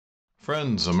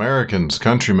Friends, Americans,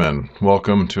 countrymen,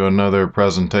 welcome to another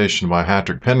presentation by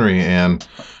Hatrick Penry, and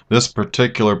this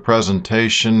particular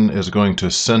presentation is going to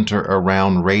center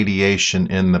around radiation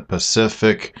in the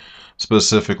Pacific,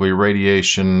 specifically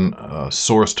radiation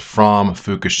sourced from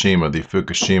Fukushima, the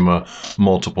Fukushima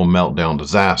multiple meltdown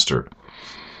disaster.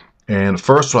 And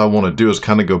first what I want to do is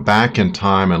kind of go back in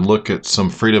time and look at some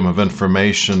Freedom of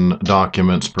Information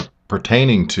documents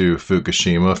pertaining to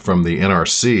Fukushima from the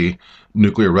NRC,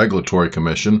 Nuclear Regulatory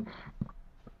Commission.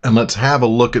 And let's have a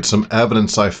look at some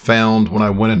evidence I found when I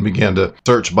went and began to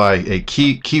search by a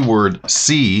keyword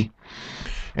C,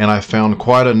 and I found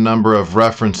quite a number of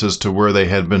references to where they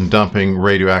had been dumping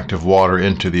radioactive water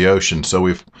into the ocean. So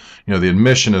the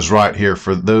admission is right here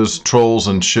for those trolls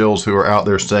and shills who are out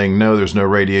there saying, no, there's no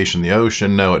radiation in the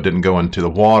ocean. No, it didn't go into the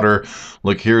water.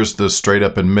 Look, here's the straight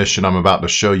up admission I'm about to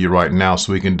show you right now,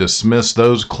 so we can dismiss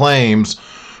those claims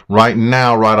right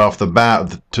now, right off the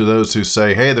bat, to those who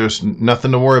say, hey, there's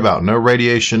nothing to worry about. No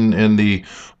radiation in the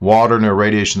water, no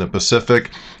radiation in the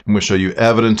Pacific. I'm going to show you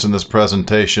evidence in this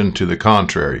presentation to the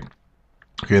contrary.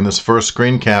 Okay, in this first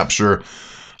screen capture,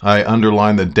 I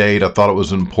underlined the date. I thought it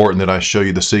was important that I show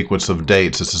you the sequence of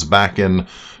dates. This is back in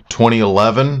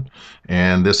 2011,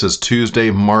 and this is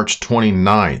Tuesday, March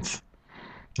 29th.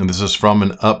 And this is from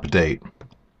an update.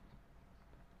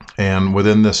 And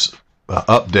within this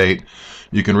update,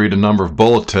 you can read a number of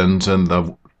bulletins, and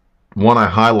the one I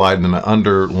highlighted and I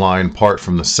underlined part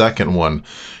from the second one.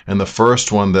 And the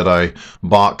first one that I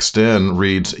boxed in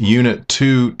reads, Unit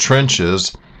 2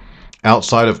 trenches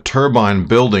outside of turbine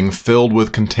building filled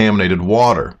with contaminated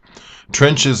water.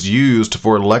 Trenches used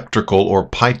for electrical or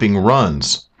piping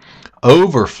runs.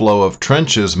 Overflow of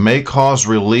trenches may cause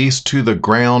release to the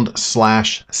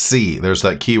ground/sea. There's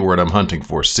that keyword I'm hunting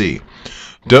for, C.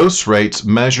 Dose rates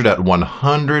measured at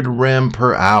 100 rem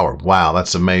per hour. Wow,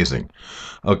 that's amazing.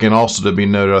 Okay, and also to be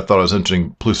noted, I thought it was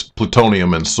interesting,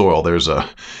 plutonium in soil.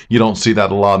 You don't see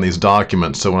that a lot in these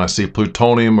documents. So when I see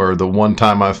plutonium, or the one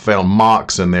time I found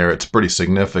MOX in there, it's pretty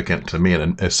significant to me,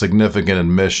 and a significant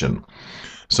admission.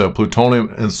 So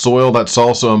plutonium in soil, that's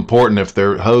also important. If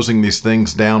they're hosing these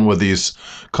things down with these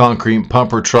concrete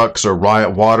pumper trucks or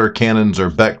riot water cannons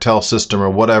or Bechtel system or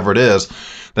whatever it is,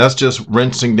 that's just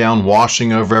rinsing down,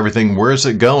 washing over everything. Where is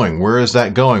it going? Where is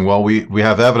that going? Well, we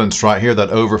have evidence right here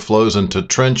that overflows into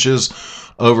trenches,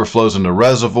 overflows into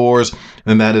reservoirs,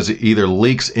 and that is either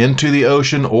leaks into the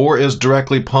ocean or is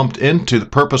directly pumped into,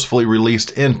 purposefully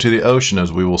released into the ocean,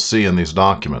 as we will see in these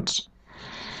documents.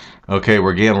 Okay,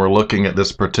 we're looking at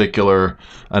this particular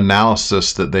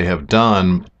analysis that they have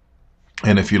done.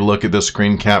 And if you look at this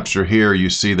screen capture here, you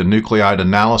see the nuclide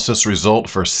analysis result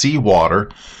for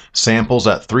seawater samples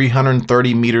at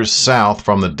 330 meters south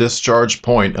from the discharge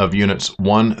point of units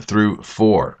 1 through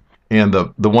 4. And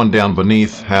the one down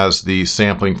beneath has the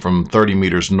sampling from 30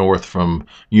 meters north from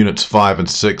units 5 and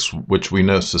 6, which we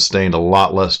know sustained a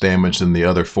lot less damage than the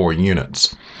other 4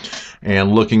 units.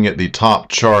 And looking at the top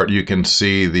chart, you can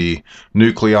see the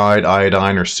nuclide,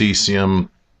 iodine, or cesium,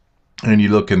 and you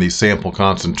look in the sample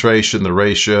concentration, the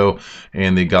ratio,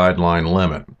 and the guideline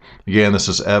limit. Again, this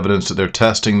is evidence that they're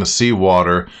testing the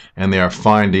seawater, and they are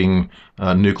finding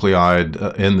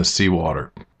nuclide in the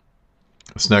seawater.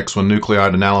 This next one,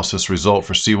 nuclide analysis result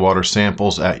for seawater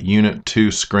samples at Unit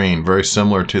 2 screen. Very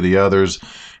similar to the others,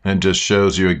 and just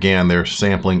shows you again they're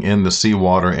sampling in the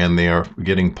seawater and they are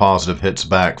getting positive hits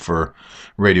back for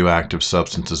radioactive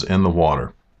substances in the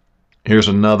water. Here's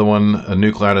another one, a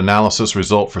nuclide analysis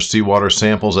result for seawater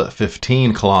samples at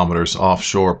 15 kilometers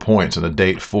offshore points, and a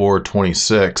date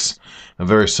 4/26.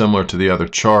 Very similar to the other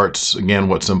charts. Again,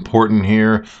 what's important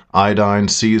here, iodine,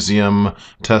 cesium,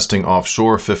 testing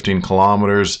offshore 15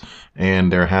 kilometers,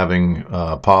 and they're having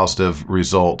positive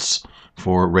results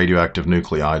for radioactive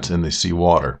nuclides in the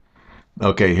seawater.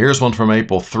 Okay, here's one from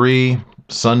April 3,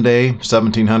 Sunday,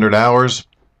 1700 hours.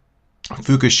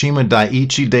 Fukushima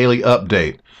Daiichi Daily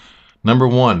Update. Number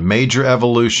 1, major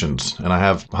evolutions, and I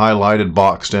have highlighted,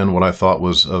 boxed in what I thought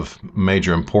was of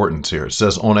major importance here. It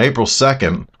says, on April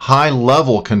 2nd,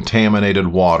 high-level contaminated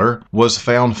water was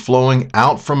found flowing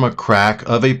out from a crack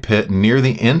of a pit near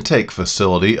the intake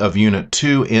facility of Unit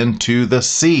 2 into the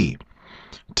sea.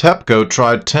 TEPCO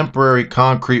tried temporary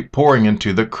concrete pouring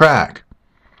into the crack.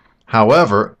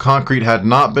 However, concrete had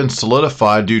not been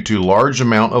solidified due to large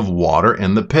amount of water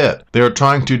in the pit. They are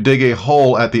trying to dig a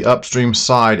hole at the upstream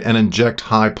side and inject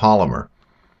high polymer.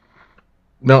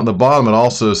 Now at the bottom it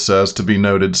also says, to be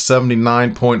noted,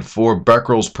 79.4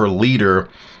 becquerels per liter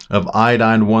of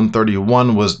iodine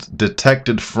 131 was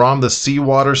detected from the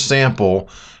seawater sample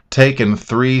taken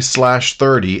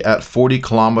 3/30 at 40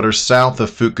 kilometers south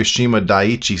of Fukushima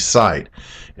Daiichi site.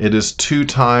 It is 2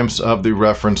 times of the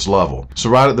reference level. So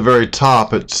right at the very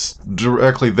top, it's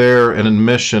directly there, an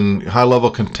admission,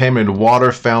 high-level contaminated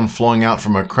water found flowing out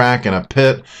from a crack in a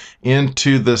pit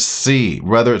into the sea.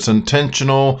 Whether it's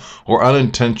intentional or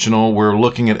unintentional, we're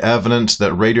looking at evidence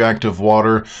that radioactive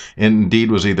water indeed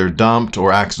was either dumped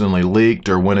or accidentally leaked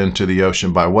or went into the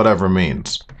ocean by whatever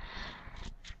means.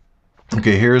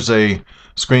 Okay, here's a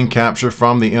screen capture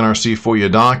from the NRC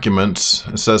FOIA documents.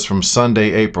 It says from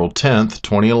Sunday, April 10th,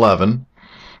 2011,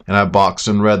 and I boxed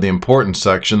and read the important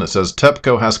section that says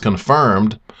TEPCO has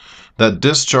confirmed that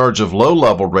discharge of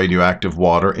low-level radioactive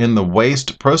water in the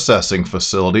waste processing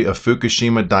facility of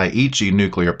Fukushima Daiichi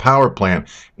nuclear power plant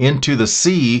into the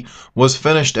sea was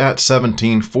finished at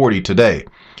 1740 today.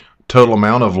 Total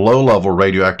amount of low-level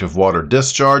radioactive water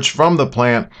discharge from the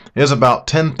plant is about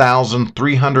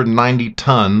 10,390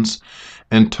 tons,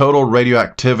 and total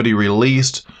radioactivity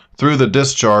released through the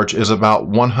discharge is about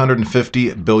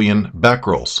 150 billion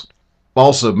becquerels.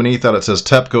 Also, beneath that it says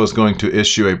TEPCO is going to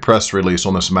issue a press release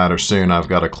on this matter soon. I've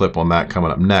got a clip on that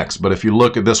coming up next. But if you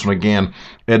look at this one again,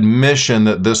 admission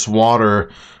that this water,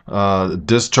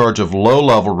 discharge of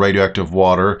low-level radioactive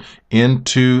water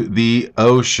into the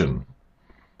ocean.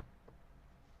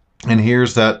 And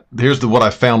here's what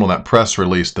I found on that press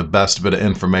release, the best bit of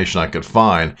information I could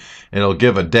find. It'll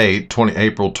give a date,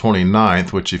 April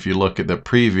 29th, which if you look at the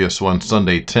previous one,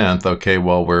 Sunday 10th, okay,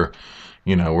 well, we're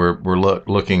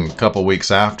looking a couple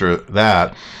weeks after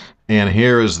that. And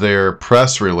here is their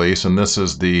press release, and this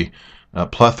is the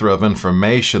plethora of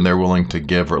information they're willing to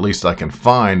give, or at least I can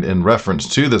find in reference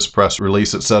to this press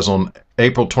release. It says on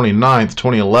April 29th,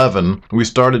 2011, we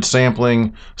started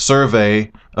sampling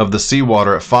survey of the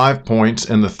seawater at 5 points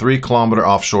in the 3-kilometer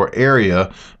offshore area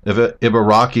of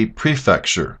Ibaraki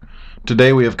Prefecture.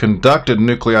 Today we have conducted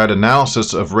nuclide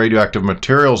analysis of radioactive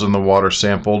materials in the water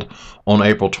sampled on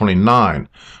April 29.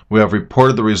 We have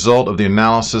reported the result of the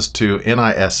analysis to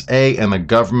NISA and the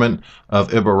government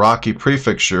of Ibaraki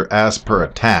Prefecture as per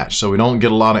attached. So we don't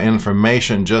get a lot of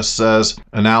information, just says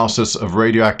analysis of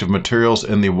radioactive materials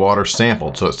in the water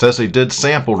sampled. So it says they did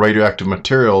sample radioactive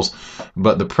materials,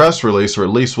 but the press release, or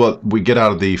at least what we get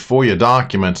out of the FOIA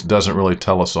documents, doesn't really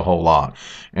tell us a whole lot.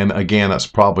 And again, that's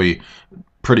probably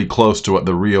pretty close to what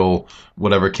the real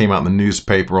whatever came out in the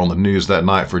newspaper on the news that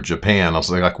night for Japan. I was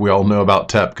like we all know about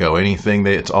TEPCO. Anything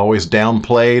that it's always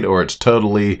downplayed, or it's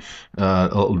totally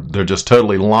they're just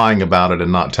totally lying about it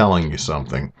and not telling you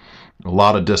something. A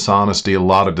lot of dishonesty, a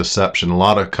lot of deception, a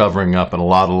lot of covering up, and a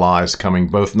lot of lies coming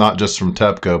both not just from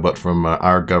TEPCO but from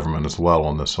our government as well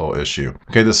on this whole issue.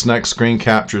 Okay, this next screen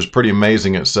capture is pretty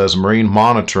amazing. It says marine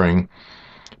monitoring.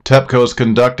 TEPCO is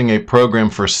conducting a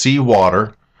program for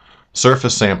seawater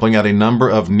surface sampling at a number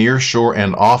of nearshore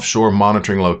and offshore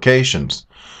monitoring locations.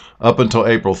 Up until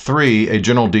April 3, a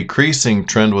general decreasing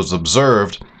trend was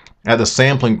observed at the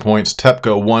sampling points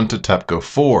TEPCO 1 to TEPCO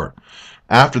 4.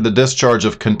 After the discharge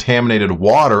of contaminated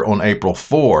water on April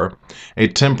 4, a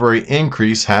temporary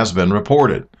increase has been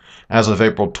reported. As of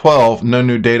April 12, no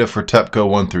new data for TEPCO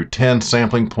 1 through 10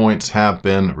 sampling points have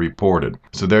been reported.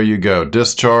 So there you go.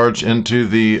 Discharge into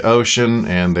the ocean,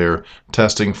 and they're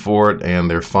testing for it, and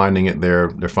they're finding it there.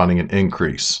 They're finding an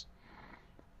increase.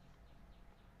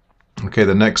 Okay,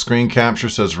 the next screen capture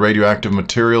says radioactive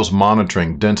materials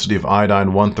monitoring, density of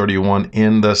iodine 131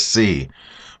 in the sea.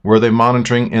 Were they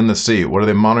monitoring in the sea? What are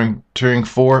they monitoring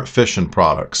for? Fission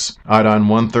products. Iodine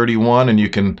 131, and you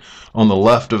can, on the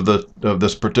left of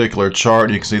this particular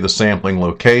chart, you can see the sampling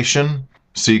location,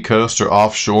 seacoast or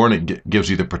offshore, and it gives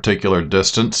you the particular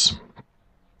distance,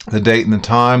 the date and the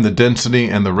time, the density,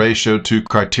 and the ratio to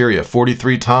criteria.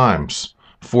 43 times,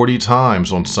 40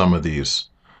 times on some of these.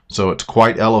 So it's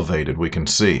quite elevated, we can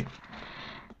see.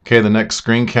 Okay, the next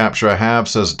screen capture I have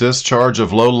says discharge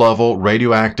of low-level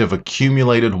radioactive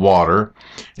accumulated water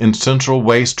in Central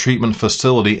Waste Treatment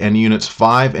Facility and Units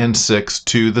 5 and 6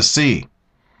 to the sea.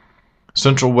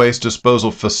 Central Waste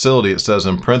Disposal Facility, it says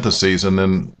in parentheses, and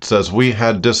then it says we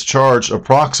had discharged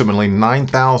approximately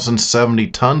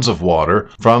 9,070 tons of water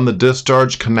from the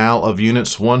discharge canal of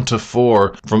Units 1 to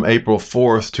 4 from April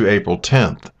 4th to April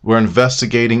 10th. We're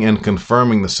investigating and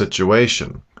confirming the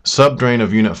situation. Subdrain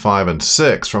of Unit 5 and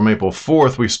 6. From April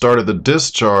 4th, we started the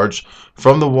discharge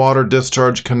from the water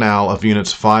discharge canal of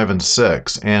Units 5 and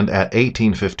 6, and at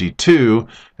 1852,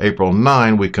 April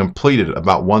 9, we completed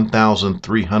about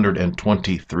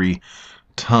 1,323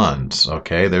 tons.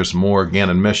 Okay, there's more,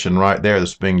 again, admission right there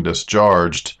that's being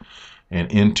discharged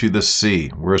and into the sea.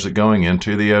 Where is it going?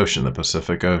 Into the ocean, the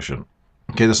Pacific Ocean.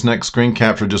 Okay, this next screen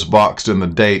capture just boxed in the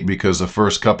date because the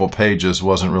first couple pages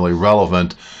wasn't really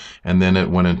relevant, and then it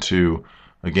went into,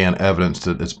 again, evidence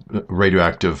that it's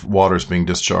radioactive water is being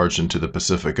discharged into the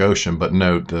Pacific Ocean. But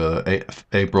note,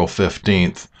 April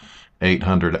 15th,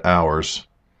 800 hours.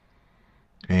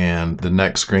 And the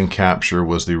next screen capture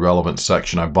was the relevant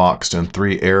section. I boxed in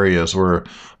 3 areas where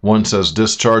one says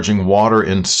discharging water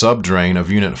in subdrain of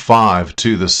Unit 5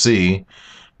 to the sea,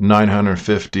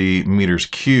 950 meters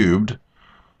cubed,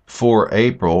 for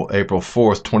April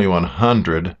 4th,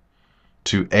 2100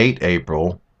 to 8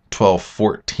 April,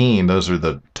 1214. Those are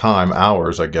the time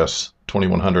hours, I guess,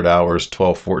 2100 hours,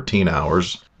 1214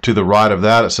 hours. To the right of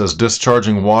that, it says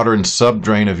discharging water in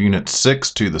subdrain of Unit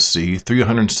 6 to the sea,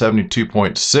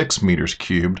 372.6 meters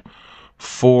cubed,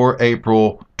 4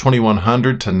 April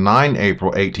 2100 to 9 April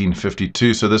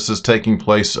 1852. So this is taking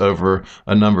place over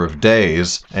a number of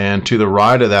days. And to the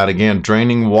right of that, again,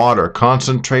 draining water,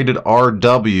 concentrated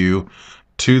RW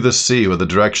to the sea with a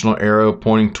directional arrow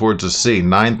pointing towards the sea,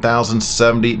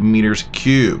 9,070 meters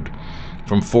cubed,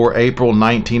 from 4 April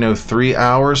 1903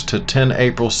 hours to 10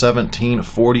 April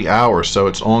 1740 hours. So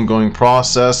it's an ongoing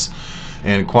process,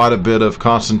 and quite a bit of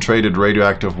concentrated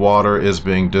radioactive water is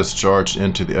being discharged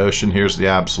into the ocean. Here's the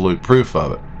absolute proof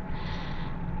of it.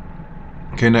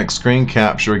 Okay, next screen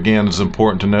capture. Again, it's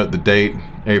important to note the date,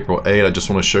 April 8. I just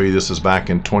want to show you this is back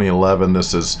in 2011.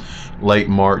 This is late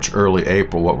March, early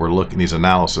April, what we're looking, these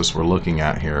analysis we're looking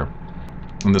at here.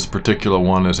 And this particular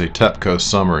one is a TEPCO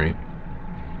summary.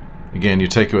 Again, you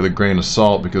take it with a grain of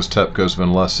salt because TEPCO's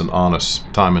been less than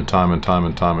honest time and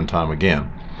time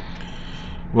again.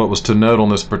 What was to note on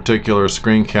this particular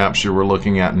screen capture we're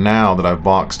looking at now that I've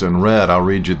boxed in red, I'll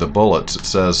read you the bullets. It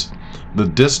says, the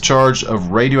discharge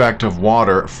of radioactive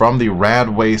water from the rad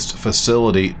waste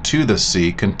facility to the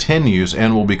sea continues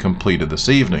and will be completed this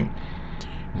evening.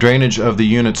 Drainage of the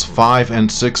Units 5 and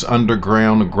 6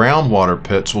 underground groundwater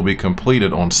pits will be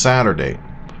completed on Saturday.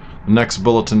 The next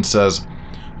bulletin says,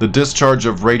 the discharge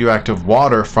of radioactive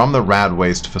water from the rad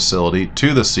waste facility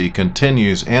to the sea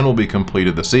continues and will be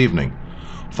completed this evening.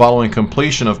 Following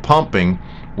completion of pumping,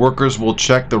 workers will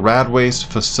check the rad waste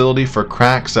facility for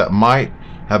cracks that might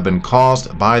have been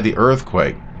caused by the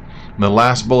earthquake. And the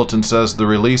last bulletin says the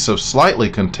release of slightly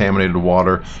contaminated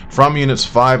water from Units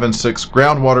 5 and 6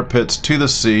 groundwater pits to the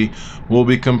sea will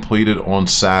be completed on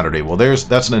Saturday. Well,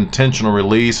 that's an intentional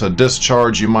release. A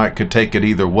discharge, could take it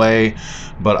either way,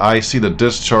 but I see the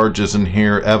discharges in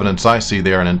here, evidence I see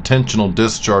they are an intentional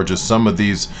discharges, some of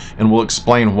these, and we'll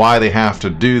explain why they have to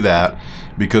do that,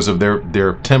 because of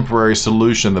their temporary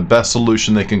solution, the best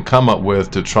solution they can come up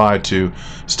with to try to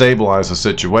stabilize the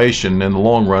situation. In the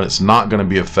long run, it's not going to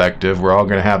be effective. We're all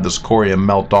going to have this corium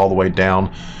melt all the way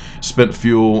down. Spent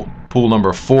fuel pool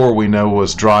number 4 we know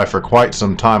was dry for quite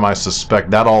some time. I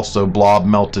suspect that also blob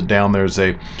melted down. There's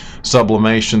a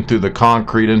sublimation through the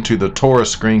concrete into the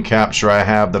Taurus screen capture I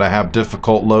have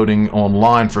difficult loading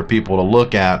online for people to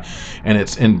look at, and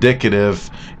it's indicative.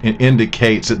 It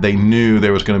indicates that they knew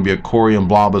there was going to be a corium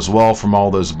blob as well from all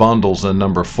those bundles in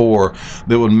number 4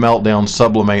 that would melt down,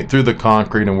 sublimate through the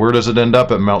concrete. And where does it end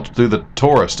up? It melts through the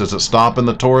Taurus. Does it stop in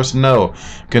the Taurus? No,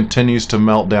 continues to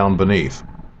melt down beneath.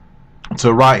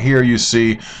 So right here you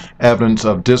see evidence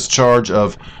of discharge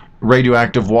of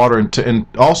radioactive water, and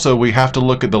also we have to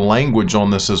look at the language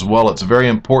on this as well. It's very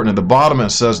important. At the bottom it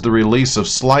says the release of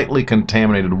slightly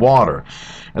contaminated water.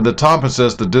 At the top it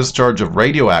says the discharge of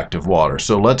radioactive water.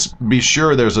 So let's be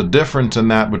sure there's a difference in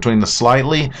that between the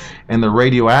slightly and the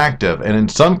radioactive. And in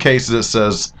some cases it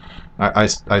says,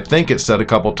 I think it said a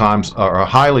couple times,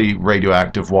 highly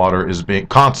radioactive water is being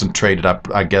concentrated,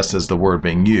 I guess is the word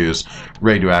being used,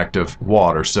 radioactive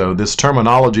water. So this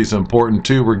terminology is important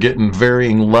too. We're getting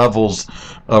varying levels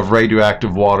of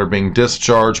radioactive water being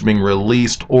discharged, being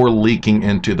released, or leaking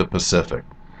into the Pacific.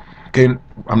 Okay,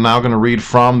 I'm now going to read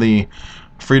from the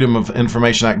Freedom of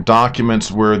Information Act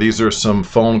documents, where these are some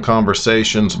phone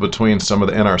conversations between some of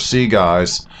the NRC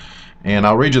guys. And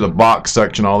I'll read you the box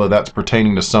section, although that's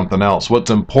pertaining to something else. What's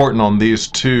important on these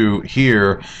two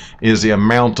here is the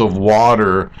amount of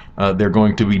water they're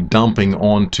going to be dumping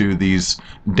onto these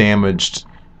damaged,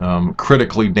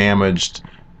 critically damaged,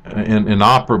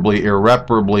 inoperably,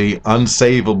 irreparably,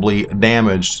 unsavably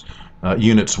damaged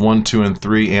units 1, 2, and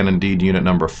 3, and indeed unit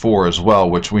number 4 as well,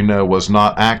 which we know was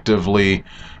not actively,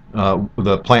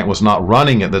 the plant was not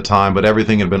running at the time, but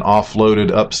everything had been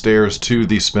offloaded upstairs to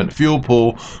the spent fuel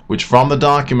pool, which from the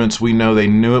documents we know they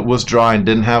knew it was dry and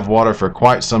didn't have water for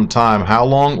quite some time. How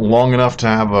long? Long enough to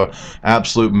have a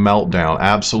absolute meltdown,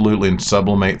 absolutely, and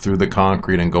sublimate through the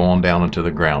concrete and go on down into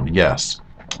the ground. Yes.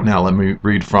 Now let me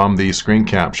read from the screen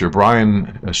capture.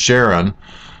 Brian Sharon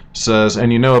says,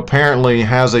 and apparently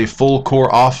has a full core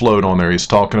offload on there. He's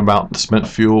talking about the spent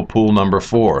fuel pool number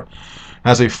 4.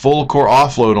 Has a full core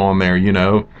offload on there.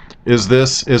 Is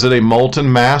it a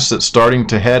molten mass that's starting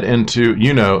to head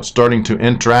into, starting to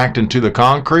interact into the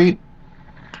concrete?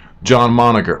 John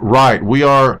Moniger, right. We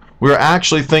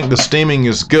actually think the steaming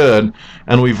is good,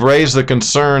 and we've raised the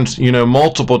concerns,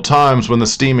 multiple times when the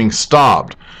steaming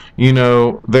stopped.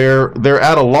 They're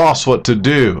at a loss what to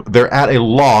do. They're at a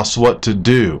loss what to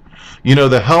do.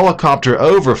 The helicopter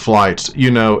overflights,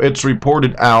 it's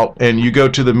reported out, and you go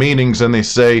to the meetings and they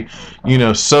say,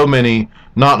 so many,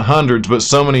 not hundreds, but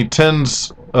so many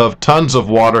tens of tons of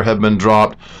water have been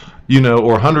dropped,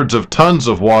 or hundreds of tons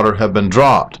of water have been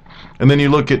dropped. And then you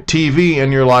look at TV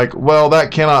and you're like, well,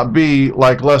 that cannot be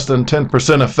like less than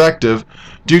 10% effective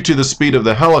due to the speed of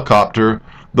the helicopter,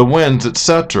 the winds,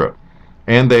 etc.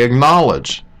 And they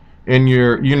acknowledge. And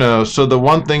so the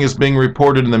one thing is being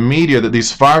reported in the media that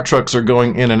these fire trucks are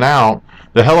going in and out.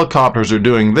 The helicopters are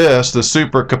doing this, the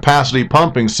super capacity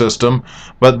pumping system.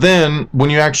 But then when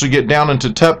you actually get down into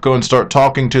TEPCO and start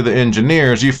talking to the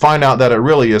engineers, you find out that it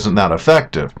really isn't that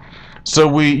effective. So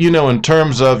we, in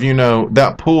terms of,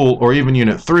 that pool, or even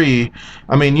Unit 3,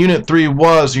 I mean, Unit 3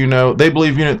 was, they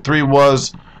believe Unit 3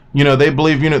 was,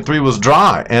 Unit 3 was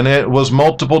dry, and it was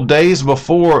multiple days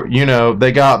before,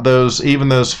 they got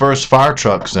those first fire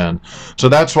trucks in. So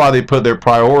that's why they put their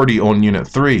priority on Unit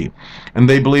 3. And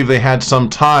they believe they had some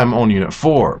time on Unit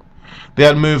 4. They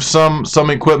had moved some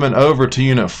equipment over to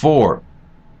Unit 4.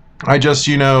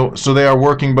 So they are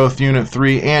working both Unit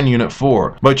 3 and Unit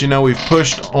 4. But, we've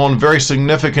pushed on very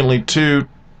significantly to,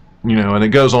 and it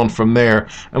goes on from there.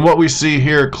 And what we see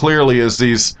here clearly is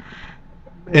these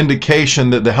indication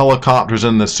that the helicopters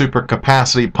and the super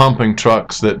capacity pumping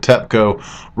trucks that TEPCO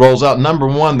rolls out, number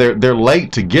one, they're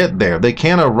late to get there. They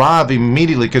can't arrive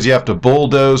immediately because you have to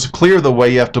bulldoze, clear the way,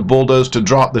 you have to bulldoze to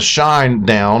drop the shine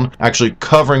down, actually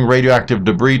covering radioactive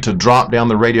debris to drop down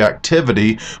the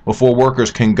radioactivity before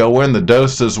workers can go in. The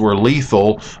doses were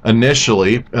lethal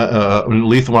initially.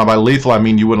 Lethal, by lethal I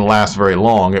mean you wouldn't last very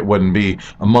long. It wouldn't be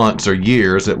months or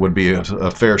years. It would be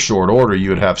a fair short order. You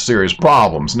would have serious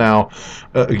problems. Now,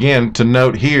 again, to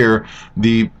note here,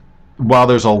 while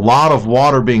there's a lot of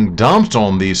water being dumped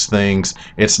on these things,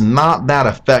 it's not that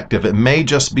effective. It may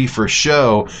just be for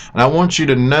show. And I want you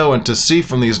to know and to see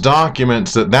from these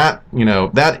documents that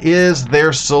is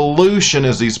their solution,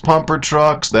 is these pumper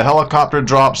trucks, the helicopter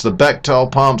drops, the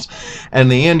Bechtel pumps. And in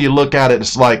the end, you look at it,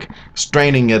 it's like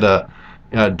straining at a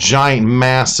giant,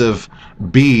 massive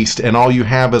beast, and all you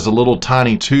have is a little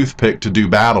tiny toothpick to do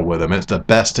battle with them. It's the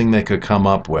best thing they could come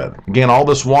up with. Again, all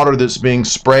this water that's being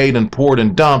sprayed and poured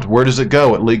and dumped, where does it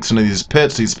go? It leaks into these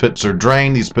pits. These pits are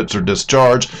drained. These pits are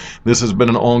discharged. This has been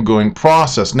an ongoing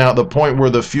process. Now, at the point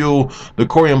where the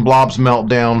corium blobs melt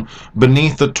down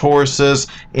beneath the toruses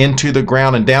into the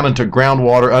ground and down into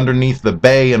groundwater underneath the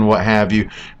bay and what have you,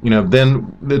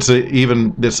 then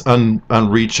it's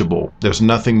unreachable. There's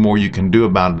nothing more you can do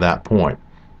about it at that point.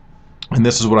 And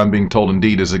this is what I'm being told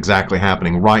indeed is exactly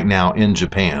happening right now in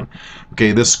Japan.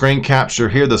 Okay, this screen capture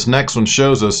here, this next one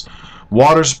shows us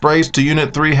water sprays to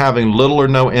Unit 3 having little or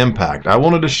no impact. I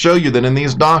wanted to show you that in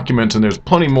these documents, and there's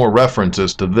plenty more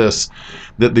references to this,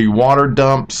 that the water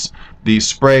dumps, the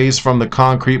sprays from the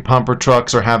concrete pumper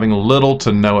trucks are having little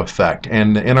to no effect.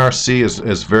 And the NRC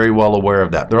is very well aware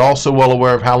of that. They're also well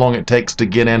aware of how long it takes to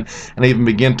get in and even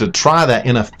begin to try that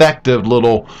ineffective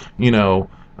little,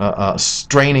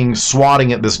 straining,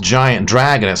 swatting at this giant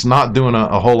dragon. It's not doing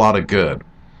a whole lot of good.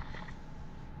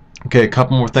 Okay, a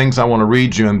couple more things I want to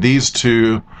read you, and these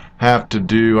two have to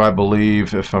do, I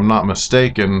believe, if I'm not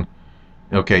mistaken,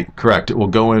 okay, correct, it will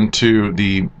go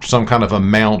into some kind of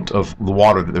amount of the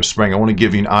water that they're spraying. I want to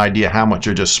give you an idea how much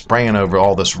you're just spraying over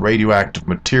all this radioactive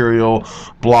material,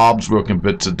 blobs, broken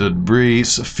bits of debris,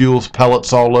 fuel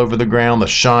pellets all over the ground. The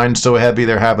shine's so heavy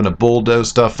they're having to bulldoze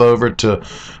stuff over to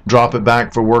drop it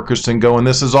back for workers to go. And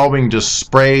this is all being just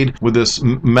sprayed with this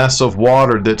mess of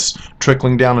water that's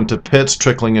trickling down into pits,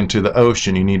 trickling into the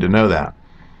ocean. You need to know that.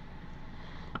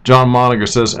 John Moniger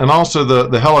says, and also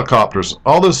the helicopters,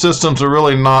 all those systems are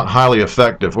really not highly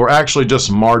effective, or actually just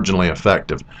marginally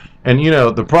effective. And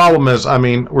the problem is,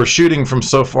 we're shooting from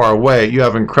so far away, you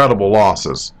have incredible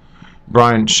losses.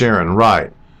 Brian Sharon,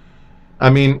 right.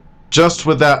 Just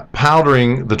with that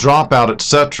powdering, the dropout,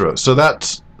 etc. So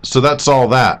that's all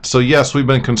that. So yes, we've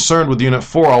been concerned with Unit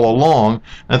 4 all along.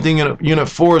 I think Unit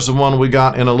 4 is the one we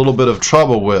got in a little bit of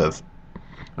trouble with.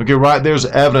 Okay, right, there's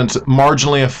evidence,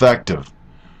 marginally effective.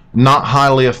 not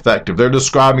highly effective. They're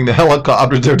describing the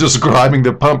helicopters, they're describing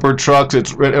the pumper trucks.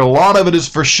 A lot of it is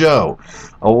for show.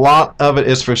 A lot of it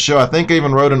is for show. I think I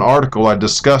even wrote an article, I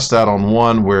discussed that on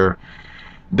one, where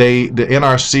the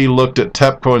NRC looked at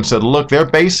TEPCO and said, look, they're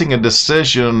basing a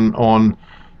decision on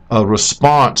a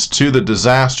response to the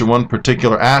disaster, one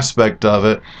particular aspect of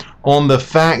it, on the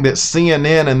fact that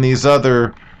CNN and these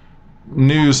other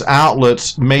news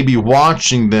outlets may be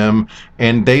watching them,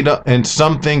 and and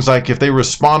some things, like if they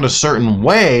respond a certain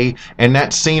way and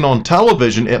that's seen on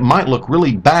television, it might look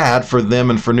really bad for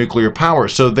them and for nuclear power.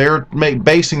 So they're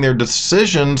basing their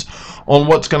decisions on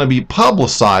what's going to be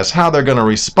publicized, how they're going to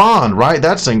respond, right?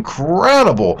 That's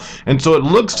incredible. And so it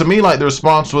looks to me like the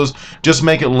response was, just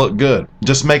make it look good.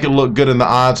 Just make it look good in the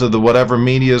eyes of the whatever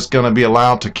media is going to be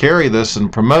allowed to carry this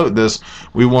and promote this.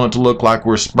 We want it to look like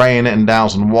we're spraying it and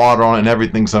dousing water on it and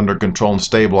everything's under control and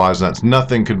stabilized. That's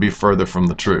nothing could be further from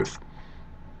the truth.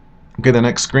 Okay, the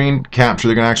next screen capture,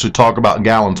 they're going to actually talk about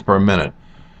gallons per minute.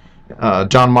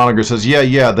 John Moniger says,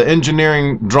 yeah, the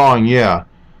engineering drawing, yeah.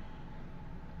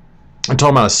 I'm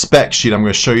talking about a spec sheet. I'm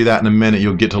going to show you that in a minute.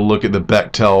 You'll get to look at the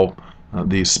Bechtel,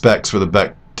 the specs for the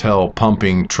Bechtel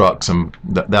pumping trucks and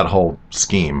that whole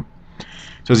scheme. It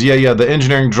says, yeah, the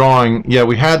engineering drawing, yeah,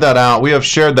 we had that out. We have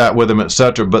shared that with them,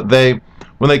 etc. But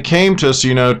when they came to us,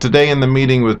 today in the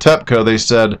meeting with TEPCO, they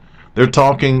said they're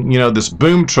talking, this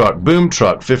boom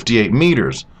truck, 58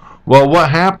 meters. Well,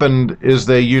 what happened is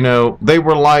they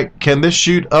were like, can this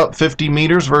shoot up 50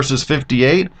 meters versus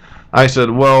 58? I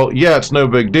said, well, yeah, it's no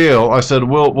big deal. I said,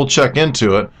 we'll check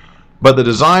into it. But the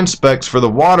design specs for the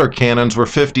water cannons were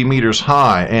 50 meters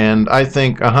high, and I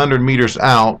think 100 meters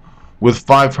out with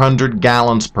 500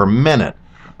 gallons per minute.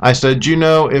 I said,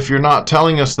 if you're not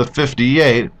telling us the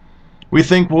 58, we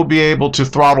think we'll be able to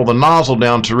throttle the nozzle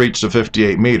down to reach the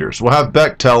 58 meters. We'll have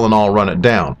Bechtel and all run it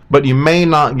down. But you may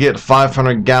not get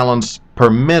 500 gallons per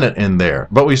minute in there.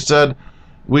 But we said,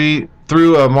 we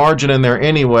threw a margin in there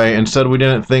anyway and said we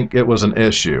didn't think it was an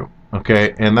issue.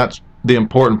 Okay, and that's the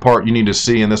important part you need to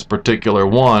see in this particular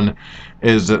one,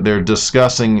 is that they're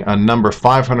discussing a number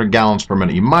 500 gallons per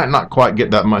minute. You might not quite get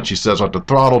that much. He says we'll have to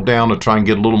throttle down to try and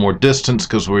get a little more distance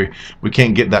because we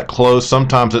can't get that close.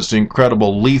 Sometimes it's the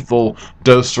incredible lethal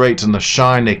dose rates and the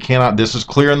shine. They cannot, this is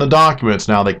clear in the documents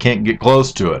now, they can't get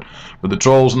close to it. But the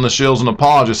trolls and the shills and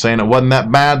apologists saying it wasn't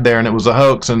that bad there and it was a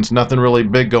hoax and it's nothing really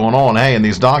big going on. Hey, in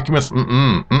these documents,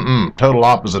 total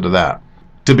opposite of that.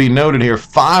 To be noted here,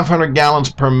 500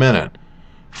 gallons per minute.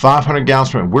 500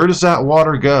 gallons per minute. Where does that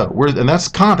water go? And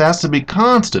that has to be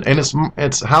constant. And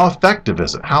it's how effective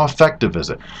is it? How effective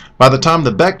is it? By the time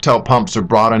the Bechtel pumps are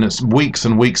brought in, it's weeks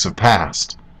and weeks have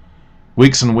passed.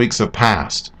 Weeks and weeks have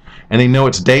passed. And they know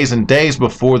it's days and days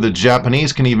before the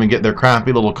Japanese can even get their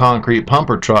crappy little concrete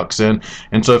pumper trucks in.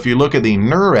 And so if you look at the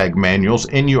NUREG manuals,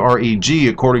 N-U-R-E-G,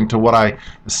 according to what I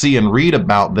see and read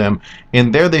about them, in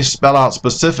there they spell out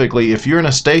specifically, if you're in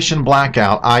a station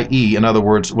blackout, i.e., in other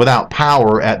words, without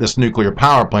power at this nuclear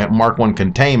power plant, Mark 1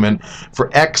 containment, for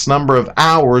X number of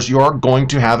hours, you are going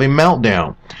to have a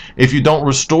meltdown. If you don't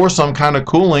restore some kind of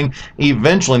cooling,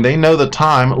 eventually, they know the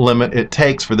time limit it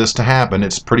takes for this to happen.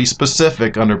 It's pretty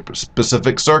specific under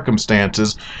specific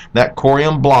circumstances. That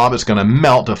corium blob is going to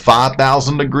melt to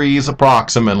 5,000 degrees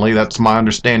approximately. That's my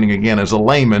understanding, again, as a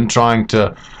layman trying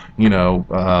to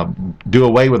do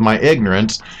away with my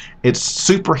ignorance. It's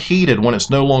superheated when it's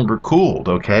no longer cooled,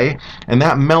 okay? And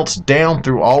that melts down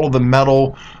through all of the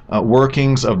metal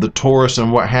workings of the torus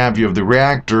and what have you of the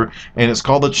reactor, and it's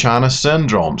called the China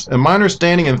syndromes. And my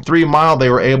understanding, in 3 Mile they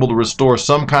were able to restore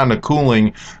some kind of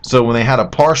cooling, so when they had a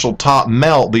partial top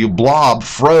melt, the blob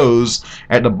froze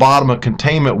at the bottom of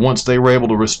containment once they were able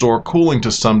to restore cooling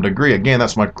to some degree. Again,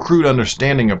 that's my crude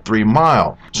understanding of 3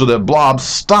 Mile. So the blob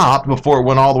stopped before it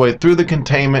went all the way through the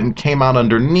containment and came out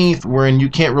underneath, wherein you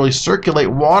can't really circulate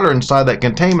water inside that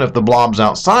containment if the blob's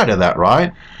outside of that,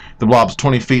 right? The blob's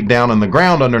 20 feet down in the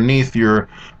ground underneath your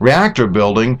reactor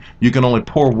building, you can only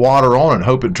pour water on it,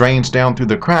 hope it drains down through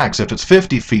the cracks. If it's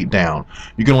 50 feet down,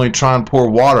 you can only try and pour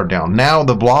water down. Now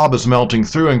the blob is melting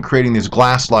through and creating these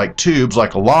glass-like tubes,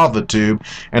 like a lava tube,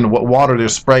 and what water they're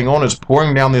spraying on is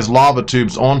pouring down these lava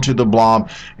tubes onto the blob,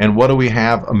 and what do we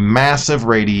have? A massive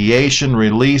radiation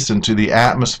release into the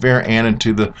atmosphere and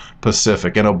into the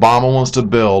Pacific. And Obama wants to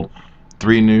build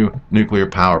 3 new nuclear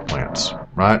power plants,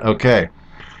 right? Okay.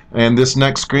 And this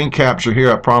next screen capture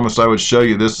here, I promised I would show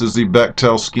you. This is the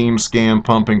Bechtel scheme scam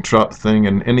pumping truck thing.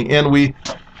 And in the end,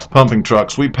 pumping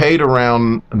trucks, we paid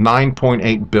around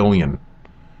 $9.8 billion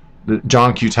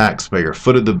John Q. Taxpayer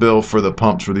footed the bill for the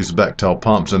pumps, for these Bechtel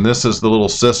pumps. And this is the little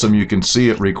system you can see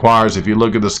it requires. If you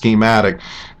look at the schematic,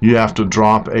 you have to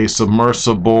drop a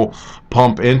submersible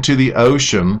pump into the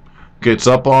ocean. It's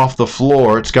up off the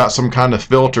floor. It's got some kind of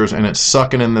filters, and it's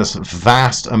sucking in this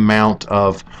vast amount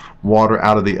of water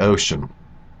out of the ocean.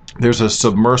 There's a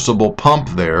submersible pump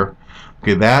there.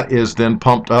 Okay, that is then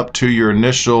pumped up to your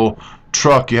initial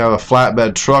truck. You have a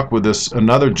flatbed truck with this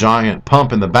another giant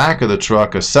pump in the back of the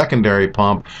truck, a secondary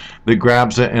pump that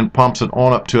grabs it and pumps it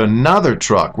on up to another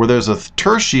truck where there's a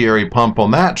tertiary pump on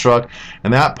that truck,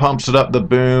 and that pumps it up the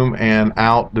boom and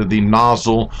out to the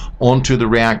nozzle onto the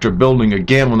reactor building.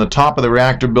 Again, when the top of the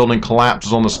reactor building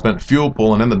collapses on the spent fuel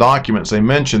pool, and in the documents they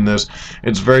mention this,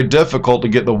 it's very difficult to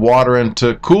get the water in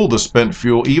to cool the spent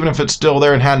fuel, even if it's still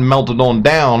there and hadn't melted on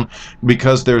down,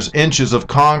 because there's inches of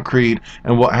concrete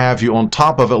and what have you on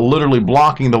top of it, literally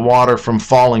blocking the water from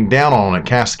falling down on it,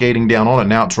 cascading down on it.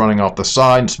 Now it's running off the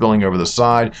side and spilling over the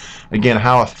side. Again,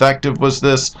 how effective was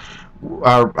this?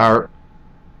 We're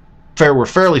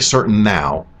fairly certain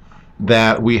now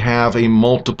that we have a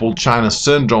multiple China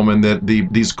syndrome, and that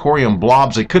these corium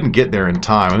blobs, they couldn't get there in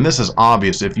time. And this is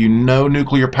obvious. If you know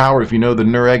nuclear power, if you know the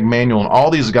NREG manual, and all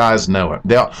these guys know it.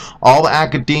 All the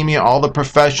academia, all the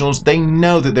professionals, they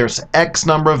know that there's X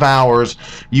number of hours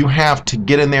you have to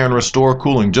get in there and restore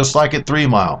cooling, just like at 3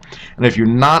 Mile. And if you're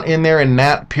not in there in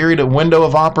that period of window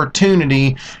of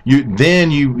opportunity, then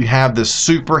you have this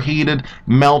superheated,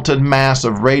 melted mass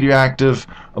of radioactive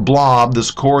blob,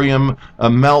 this corium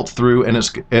melt through, and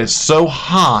it's so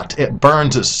hot it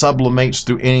burns, it sublimates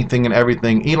through anything and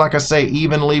everything. Like I say,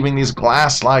 even leaving these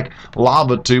glass-like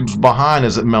lava tubes behind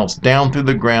as it melts down through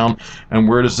the ground. And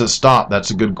where does it stop?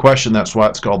 That's a good question. That's why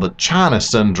it's called the China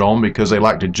syndrome, because they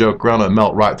like to joke around and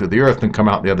melt right through the earth and come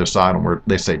out the other side, and where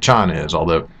they say China is,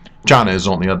 although China is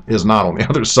not on the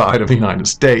other side of the United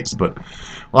States, but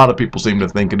a lot of people seem to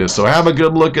think it is. So have a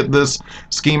good look at this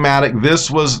schematic. This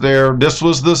was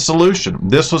the solution.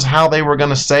 This was how they were going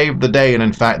to save the day, and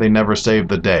in fact they never saved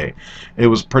the day. It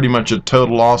was pretty much a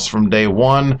total loss from day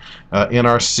one.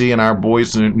 NRC and our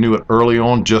boys knew it early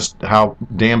on just how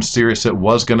damn serious it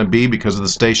was going to be, because of the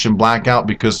station blackout,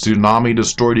 because tsunami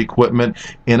destroyed equipment,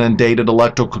 inundated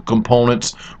electrical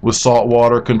components with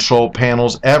saltwater control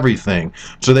panels, everything.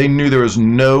 So they knew there was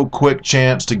no quick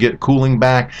chance to get cooling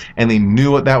back, and they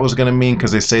knew what that was going to mean,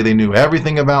 because they say they knew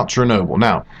everything about Chernobyl.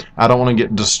 Now, I don't want to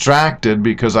get distracted,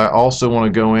 because I also want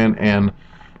to go in and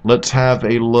let's have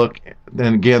a look.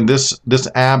 And again, this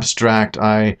abstract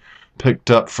I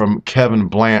picked up from Kevin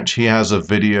Blanche. He has a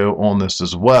video on this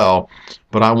as well,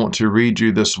 but I want to read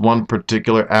you this one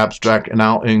particular abstract, and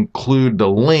I'll include the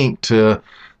link to,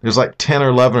 there's like 10 or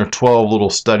 11 or 12 little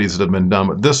studies that have been done,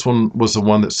 but this one was the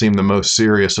one that seemed the most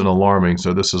serious and alarming,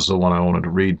 so this is the one I wanted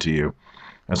to read to you.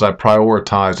 As I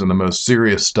prioritize, and the most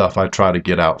serious stuff I try to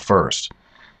get out first.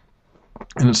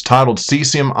 And it's titled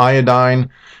Cesium, Iodine,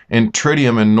 and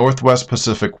Tritium in Northwest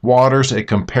Pacific Waters, a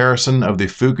comparison of the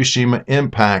Fukushima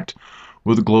impact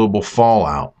with global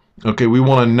fallout. Okay, we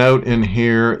want to note in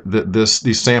here that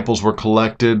these samples were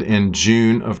collected in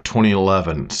June of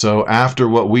 2011. So after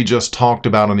what we just talked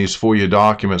about in these FOIA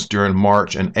documents during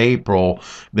March and April,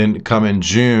 then come in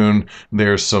June,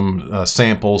 there's some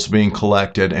samples being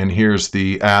collected, and here's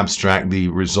the abstract, the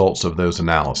results of those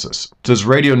analysis. It says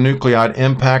radionuclide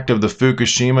impact of the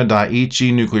Fukushima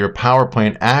Daiichi nuclear power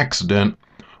plant accident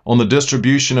on the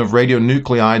distribution of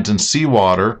radionuclides in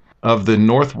seawater of the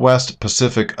Northwest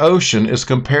Pacific Ocean is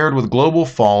compared with global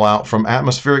fallout from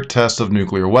atmospheric tests of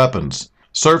nuclear weapons.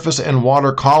 Surface and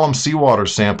water column seawater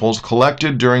samples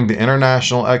collected during the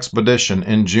international expedition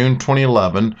in June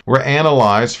 2011 were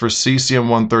analyzed for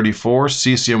cesium-134,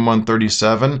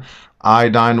 cesium-137,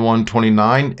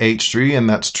 iodine-129, H3, and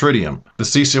that's tritium. The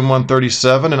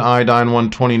cesium-137 and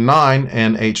iodine-129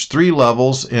 and H3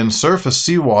 levels in surface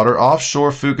seawater offshore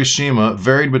Fukushima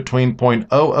varied between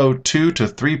 0.002 to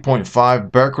 3.5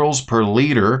 becquerels per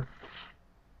liter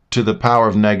to the power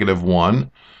of -1,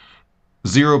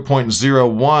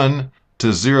 0.01 to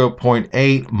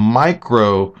 0.8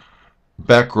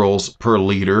 microbecquerels per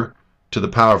liter to the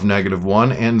power of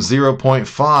 -1, and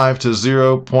 0.5 to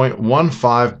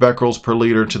 0.15 becquerels per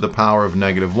liter to the power of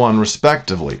 -1,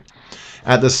 respectively.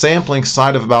 At the sampling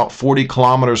site of about 40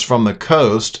 kilometers from the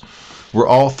coast, where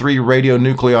all three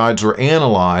radionuclides were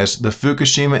analyzed, the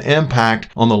Fukushima impact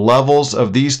on the levels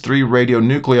of these three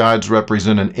radionuclides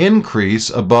represent an increase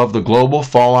above the global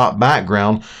fallout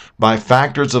background by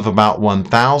factors of about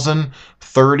 1,000,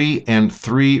 30, and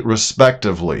 3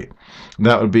 respectively.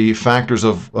 That would be factors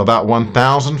of about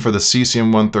 1,000 for the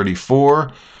cesium-134,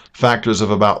 factors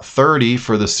of about 30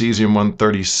 for the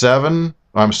cesium-137,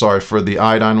 for the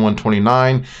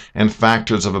iodine-129, and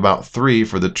factors of about 3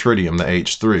 for the tritium, the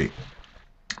H3.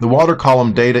 The water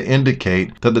column data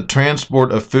indicate that the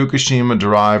transport of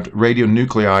Fukushima-derived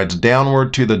radionuclides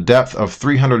downward to the depth of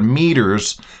 300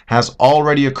 meters has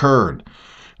already occurred.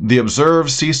 The observed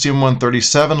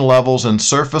cesium-137 levels in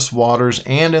surface waters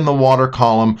and in the water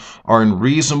column are in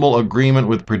reasonable agreement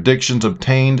with predictions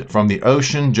obtained from the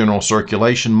ocean general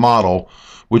circulation model,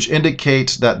 which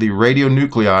indicates that the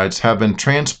radionuclides have been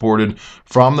transported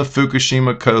from the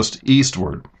Fukushima coast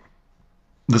eastward.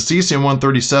 The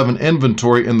cesium-137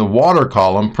 inventory in the water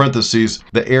column, parentheses,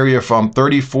 the area from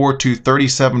 34 to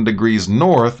 37 degrees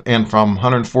north and from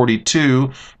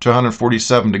 142 to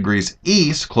 147 degrees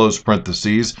east, close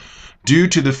parentheses, due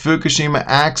to the Fukushima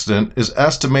accident is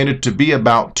estimated to be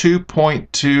about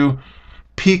 2.2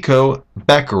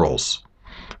 picobecquerels.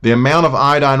 The amount of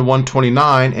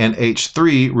iodine-129 and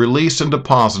H3 released and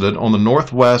deposited on the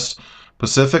northwest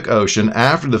Pacific Ocean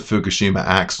after the Fukushima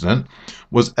accident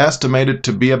was estimated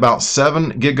to be about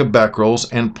 7 gigabecquerels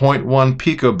and 0.1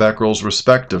 picobecquerels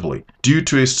respectively. Due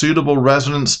to a suitable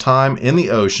residence time in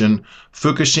the ocean,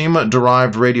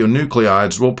 Fukushima-derived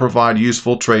radionuclides will provide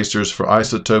useful tracers for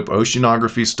isotope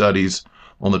oceanography studies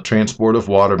on the transport of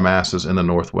water masses in the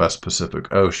northwest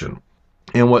Pacific Ocean.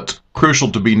 And what's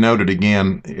crucial to be noted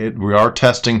again, we are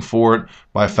testing for it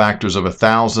by factors of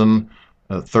 1,000,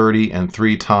 30, and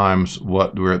 3 times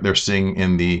what they're seeing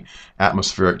in the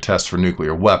atmospheric test for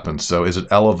nuclear weapons. So is it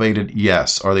elevated?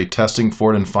 Yes. Are they testing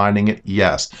for it and finding it?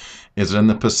 Yes. Is it in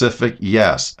the Pacific?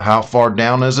 Yes. How far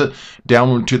down is it?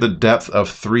 Downward to the depth of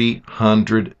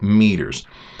 300 meters.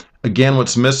 Again,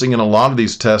 what's missing in a lot of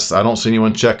these tests, I don't see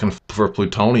anyone checking for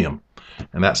plutonium.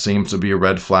 And that seems to be a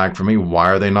red flag for me. Why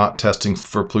are they not testing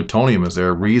for plutonium? Is there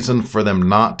a reason for them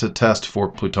not to test for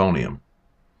plutonium?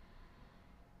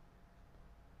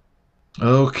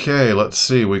 Okay, let's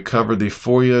see. We covered the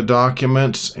FOIA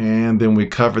documents, and then we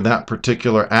covered that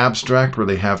particular abstract where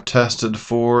they have tested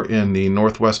for in the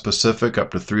Northwest Pacific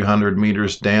up to 300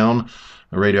 meters down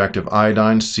radioactive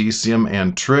iodine, cesium,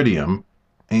 and tritium.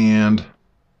 And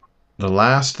the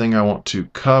last thing I want to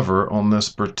cover on this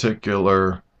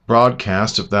particular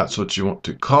broadcast, if that's what you want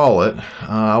to call it,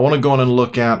 I want to go on and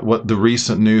look at what the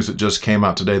recent news that just came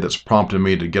out today that's prompted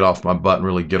me to get off my butt and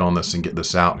really get on this and get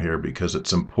this out here, because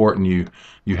it's important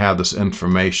you have this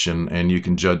information and you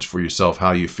can judge for yourself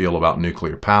how you feel about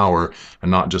nuclear power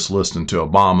and not just listen to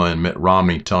Obama and Mitt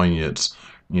Romney telling you it's,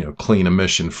 clean,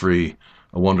 emission free,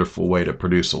 a wonderful way to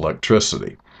produce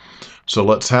electricity. So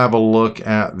let's have a look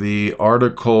at the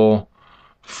article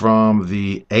from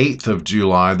the 8th of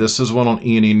July. This is one on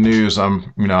E&E News. I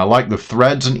like the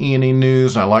threads in E&E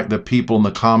News, and I like the people in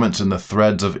the comments in the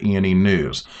threads of E&E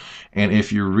News. And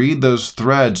if you read those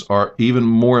threads are even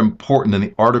more important than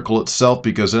the article itself,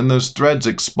 because in those threads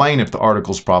explain if the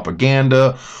article's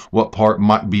propaganda, what part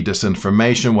might be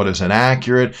disinformation, what is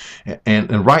inaccurate.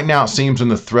 And right now it seems in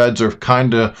the threads are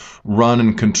kind of run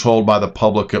and controlled by the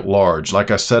public at large.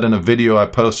 Like I said in a video I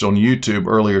posted on YouTube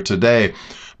earlier today,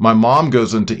 my mom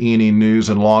goes into E&E News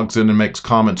and logs in and makes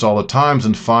comments all the time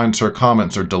and finds her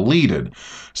comments are deleted.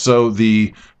 So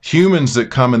the humans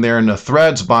that come in there in the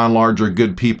threads, by and large, are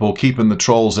good people keeping the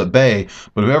trolls at bay.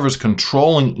 But whoever's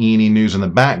controlling E&E News in the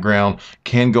background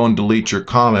can go and delete your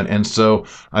comment. And so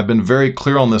I've been very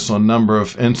clear on this on a number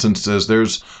of instances.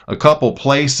 There's a couple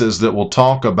places that will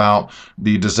talk about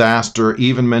the disaster,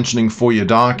 even mentioning FOIA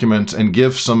documents and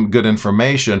give some good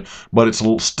information, but it's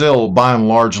still by and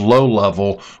large low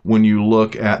level when you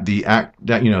look at the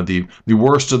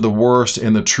worst of the worst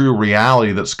and the true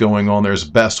reality that's going on there as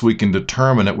best we can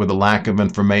determine it with a lack of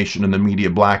information and the media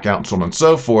blackout and so on and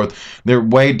so forth. They're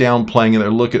way downplaying it. They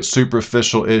look at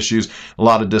superficial issues, a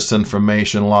lot of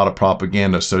disinformation, a lot of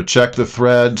propaganda. So check the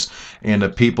threads, and the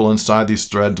people inside these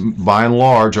threads by and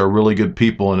large are really good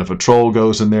people, and if a troll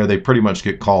goes in there, they pretty much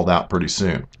get called out pretty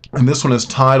soon. And this one is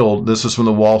titled, this is from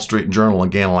the Wall Street Journal,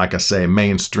 again, like I say,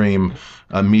 mainstream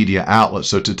media outlet,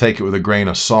 so to take it with a grain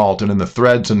of salt. And in the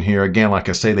threads in here, again, like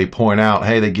I say, they point out,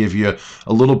 hey, they give you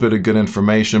a little bit of good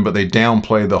information, but they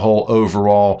downplay the whole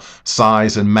overall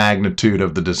size and magnitude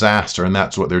of the disaster, and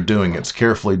that's what they're doing. It's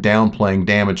carefully downplaying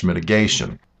damage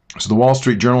mitigation. So the Wall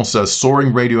Street Journal says,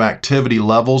 soaring radioactivity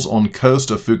levels on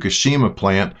coast of Fukushima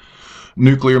plant.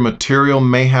 Nuclear material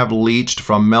may have leached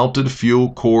from melted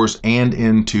fuel cores and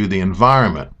into the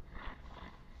environment.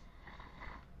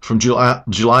 From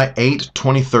July 8,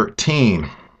 2013,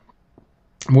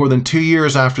 more than 2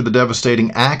 years after the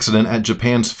devastating accident at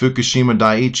Japan's Fukushima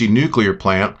Daiichi nuclear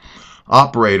plant,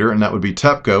 operator, and that would be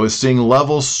TEPCO, is seeing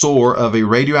levels soar of a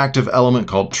radioactive element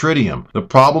called tritium. The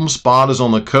problem spot is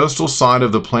on the coastal side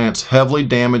of the plant's heavily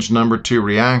damaged number 2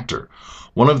 reactor,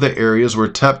 one of the areas where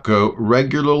TEPCO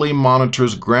regularly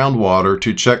monitors groundwater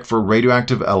to check for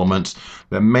radioactive elements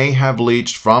that may have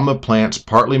leached from the plant's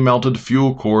partly melted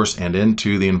fuel cores and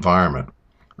into the environment.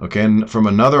 Okay, and from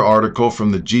another article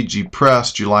from the GG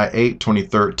Press, July 8,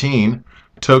 2013,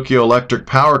 Tokyo Electric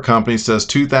Power Company says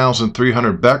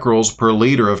 2,300 becquerels per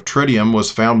liter of tritium was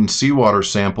found in seawater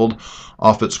sampled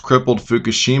off its crippled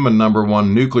Fukushima No.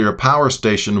 1 nuclear power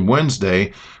station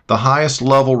Wednesday, the highest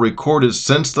level recorded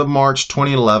since the March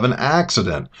 2011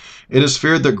 accident. It is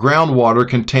feared that groundwater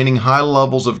containing high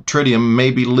levels of tritium may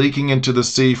be leaking into the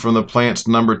sea from the plant's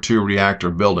No. 2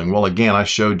 reactor building. Well, again, I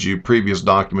showed you previous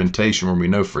documentation where we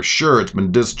know for sure it's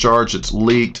been discharged, it's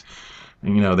leaked.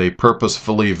 You know, they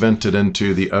purposefully vented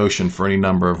into the ocean for any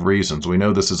number of reasons. We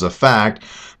know this is a fact.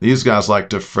 These guys like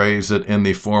to phrase it in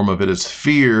the form of it is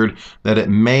feared that it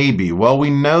may be. Well, we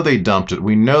know they dumped it.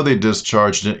 We know they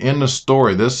discharged it in the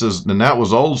story. And that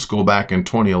was old school back in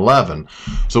 2011.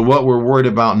 So what we're worried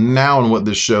about now and what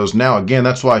this shows now, again,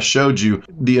 that's why I showed you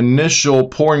the initial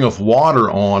pouring of water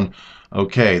on.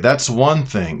 Okay, that's one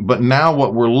thing. But now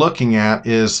what we're looking at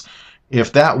is,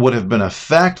 if that would have been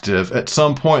effective, at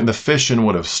some point the fission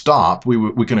would have stopped.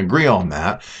 We can agree on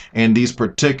that. And these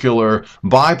particular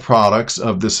byproducts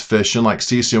of this fission, like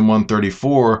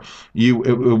cesium-134,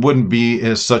 it wouldn't be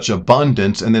as such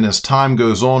abundance. And then as time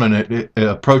goes on and it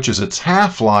approaches its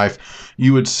half-life,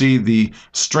 you would see the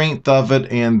strength of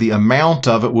it and the amount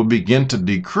of it would begin to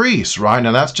decrease, right?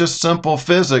 Now that's just simple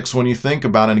physics when you think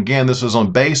about it. And again, this is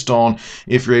based on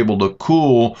if you're able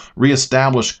to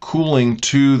reestablish cooling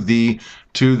to the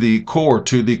core,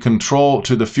 to the control,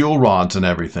 to the fuel rods and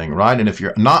everything, right? And if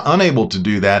you're unable to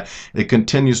do that, it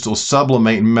continues to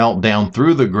sublimate and melt down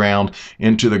through the ground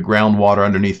into the groundwater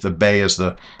underneath the bay, as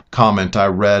the comment I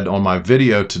read on my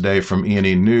video today from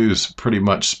E&E News pretty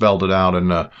much spelled it out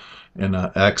in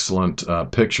an excellent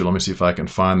picture. Let me see if I can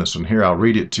find this one here. I'll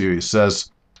read it to you. It says,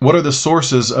 "What are the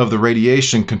sources of the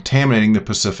radiation contaminating the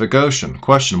Pacific Ocean?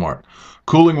 Question mark.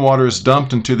 Cooling water is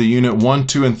dumped into the Unit 1,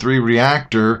 2, and 3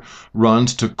 reactor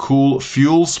runs to cool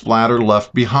fuel splatter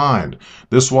left behind.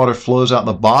 This water flows out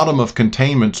the bottom of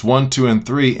containments 1, 2, and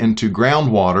 3 into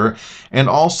groundwater and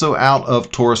also out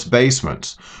of tourist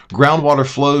basements. Groundwater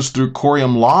flows through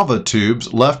corium lava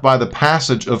tubes left by the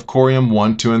passage of corium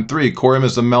 1, 2, and 3. Corium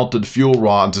is the melted fuel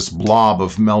rods, this blob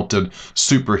of melted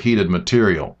superheated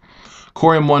material.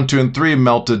 Corium 1, 2, and 3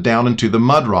 melted down into the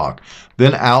mud rock,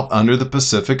 then out under the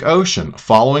Pacific Ocean,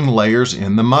 following layers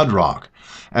in the mud rock.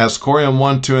 As corium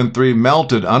 1, 2, and 3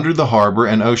 melted under the harbor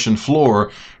and ocean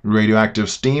floor, radioactive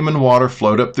steam and water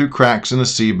flowed up through cracks in the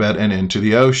seabed and into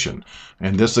the ocean."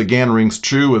 And this again rings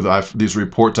true with these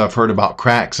reports I've heard about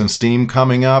cracks and steam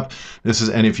coming up.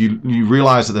 And if you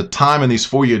realize at the time in these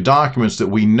FOIA documents that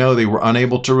we know they were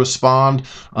unable to respond,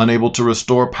 unable to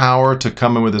restore power, to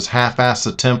come in with this half-assed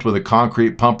attempt with a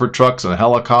concrete pumper trucks and a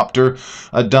helicopter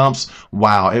dumps.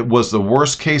 Wow, it was the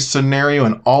worst case scenario,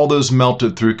 and all those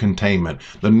melted through containment.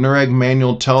 The NREG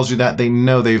manual tells you that. They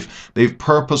know they've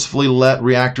purposefully let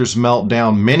reactors melt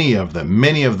down, many of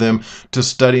them, to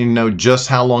study and know just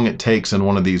how long it takes in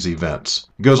one of these events.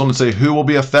 It goes on to say, who will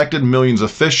be affected? Millions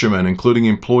of fishermen, including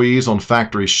employees on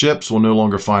factory ships, will no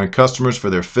longer find customers for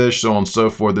their fish, so on and so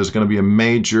forth. There's going to be a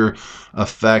major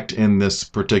effect in this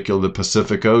particular, the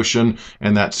Pacific Ocean,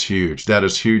 and that's huge. That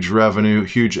is huge revenue,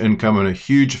 huge income, and a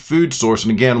huge food source.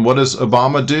 And again, what does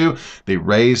Obama do? They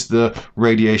raise the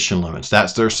radiation limits.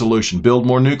 That's their solution. Build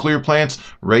more nuclear plants,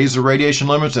 raise the radiation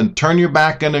limits, and turn your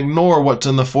back and ignore what's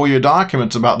in the FOIA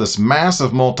documents about this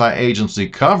massive multi-agency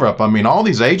cover-up. I mean, all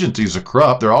these agencies are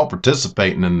corrupt. They're all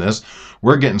participating in this.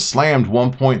 We're getting slammed.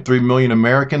 1.3 million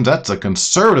Americans. That's a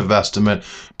conservative estimate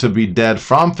to be dead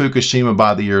from Fukushima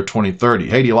by the year 2030.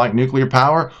 Hey, do you like nuclear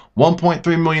power?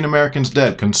 1.3 million Americans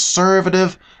dead.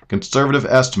 Conservative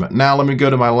estimate. Now let me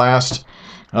go to my last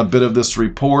bit of this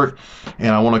report,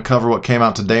 and I want to cover what came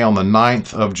out today on the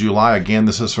 9th of July. Again,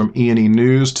 this is from E&E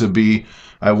News.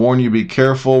 I warn you, be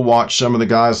careful. Watch some of the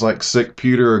guys like Sick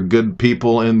Pewter are good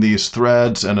people in these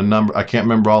threads, and I can't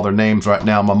remember all their names right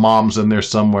now. My mom's in there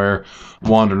somewhere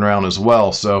wandering around as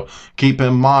well. So keep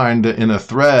in mind that in the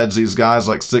threads, these guys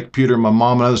like Sick Pewter, my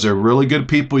mom and others, they're really good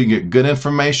people. You get good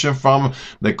information from them.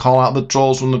 They call out the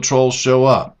trolls when the trolls show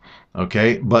up.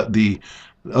 Okay, but the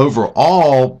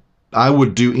overall I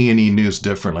would do E&E News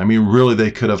differently. I mean, really,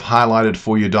 they could have highlighted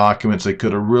FOIA documents. They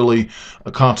could have really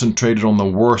concentrated on the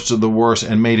worst of the worst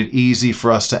and made it easy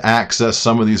for us to access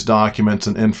some of these documents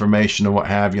and information and what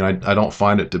have you. And I don't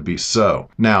find it to be so.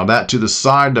 Now, that to the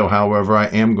side, though, however, I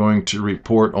am going to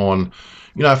report on,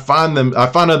 I find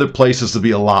other places to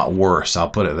be a lot worse. I'll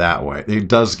put it that way. It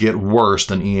does get worse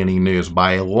than E&E News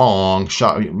by a long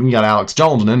shot. You got Alex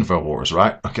Jones and InfoWars,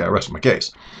 right? Okay, I rest my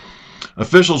case.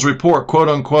 Officials report,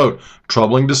 quote-unquote,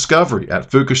 troubling discovery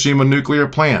at Fukushima nuclear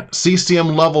plant.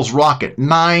 CCM levels rocket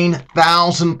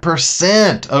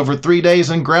 9,000% over 3 days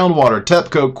in groundwater.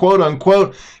 TEPCO,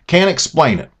 quote-unquote, can't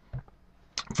explain it.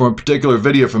 From a particular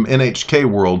video from NHK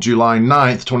World, July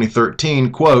 9th,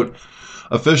 2013, quote,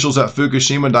 officials at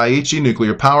Fukushima Daiichi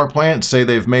nuclear power plant say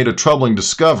they've made a troubling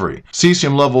discovery.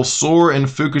 Cesium levels soar in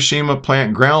Fukushima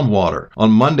plant groundwater.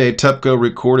 On Monday, TEPCO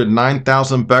recorded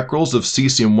 9,000 becquerels of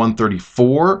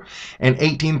cesium-134 and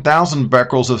 18,000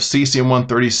 becquerels of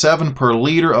cesium-137 per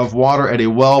liter of water at a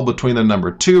well between the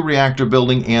number 2 reactor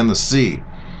building and the sea.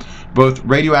 Both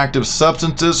radioactive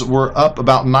substances were up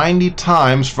about 90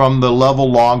 times from the level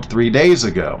logged 3 days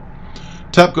ago.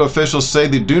 TEPCO officials say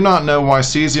they do not know why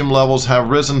cesium levels have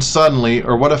risen suddenly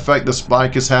or what effect the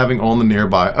spike is having on the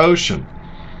nearby ocean.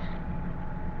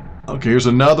 Okay, here's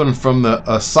another one from the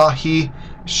Asahi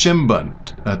Shimbun.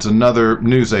 That's another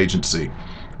news agency,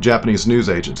 Japanese news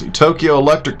agency. Tokyo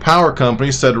Electric Power Company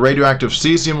said radioactive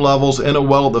cesium levels in a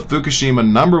well at the Fukushima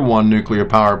No. 1 nuclear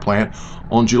power plant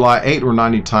on July 8 were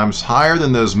 90 times higher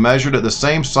than those measured at the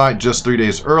same site just 3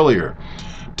 days earlier.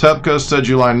 TEPCO said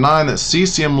July 9 that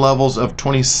cesium levels of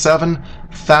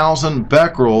 27,000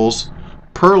 becquerels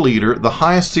per liter, the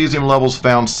highest cesium levels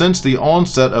found since the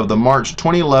onset of the March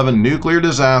 2011 nuclear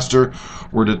disaster,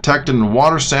 were detected in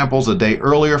water samples a day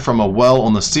earlier from a well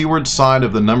on the seaward side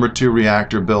of the No. 2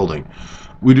 reactor building.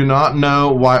 We do not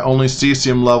know why only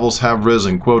cesium levels have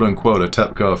risen, quote-unquote, a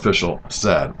TEPCO official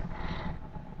said.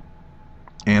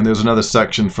 And there's another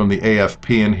section from the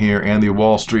AFP in here and the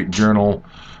Wall Street Journal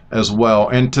as well.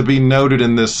 And to be noted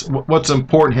in this, what's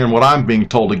important here and what I'm being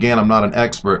told, again, I'm not an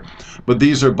expert, but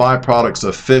these are byproducts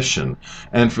of fission.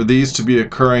 And for these to be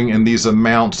occurring in these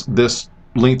amounts, this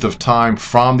length of time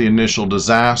from the initial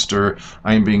disaster,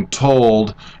 I am being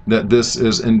told that this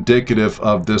is indicative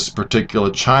of this particular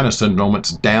China syndrome.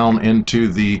 It's down into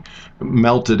the,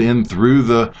 melted in through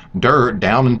the dirt,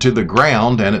 down into the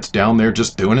ground, and it's down there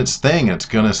just doing its thing.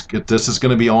 This is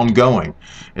gonna be ongoing.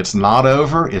 It's not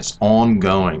over, it's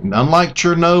ongoing. Unlike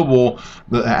Chernobyl,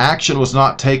 the action was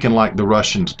not taken like the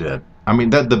Russians did. I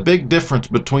mean, the big difference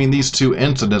between these two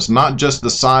incidents, not just the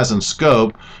size and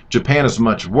scope, Japan is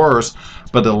much worse,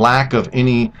 but the lack of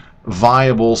any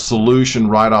viable solution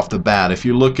right off the bat. If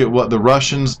you look at what the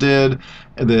Russians did,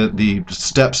 the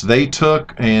steps they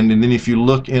took, and then if you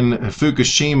look in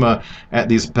Fukushima at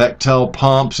these Bechtel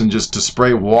pumps and just to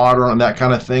spray water on that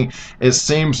kind of thing, it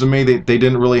seems to me that they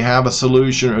didn't really have a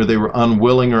solution, or they were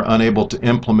unwilling or unable to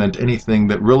implement anything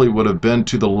that really would have been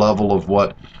to the level of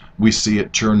what we see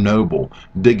at Chernobyl.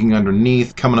 Digging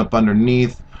underneath, coming up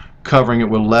underneath, covering it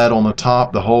with lead on the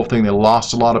top, the whole thing. They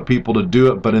lost a lot of people to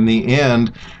do it, but in the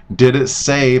end, did it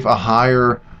save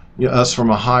us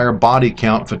from a higher body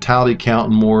count, fatality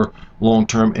count, and more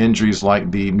long-term injuries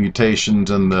like the mutations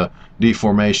and the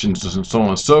deformations and so on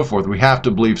and so forth? We have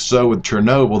to believe so with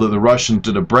Chernobyl, that the Russians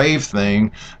did a brave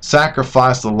thing,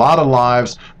 sacrificed a lot of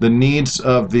lives. The needs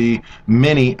of the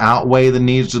many outweigh the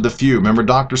needs of the few. Remember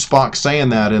Dr. Spock saying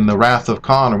that in The Wrath of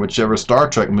Khan, or whichever Star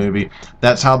Trek movie.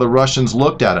 That's how the Russians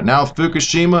looked at it. Now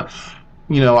Fukushima,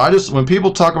 when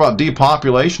people talk about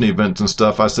depopulation events and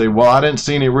stuff, I say, well, I didn't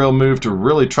see any real move to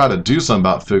really try to do something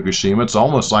about Fukushima. It's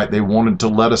almost like they wanted to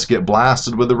let us get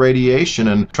blasted with the radiation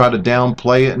and try to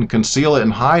downplay it and conceal it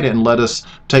and hide it and let us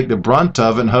take the brunt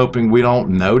of it, hoping we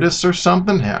don't notice or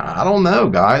something. I don't know,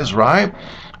 guys, right?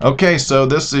 Okay, so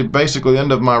this is basically the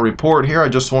end of my report here. I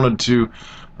just wanted to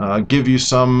give you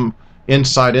some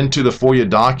insight into the FOIA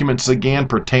documents again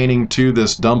pertaining to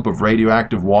this dump of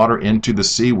radioactive water into the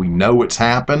sea. We know it's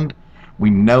happened. We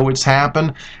know it's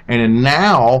happened. And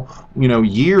now,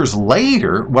 years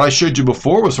later, what I showed you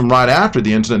before was from right after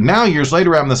the incident. Now, years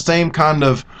later, we're having the same kind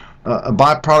of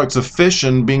byproducts of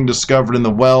fission being discovered in the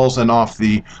wells and off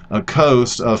the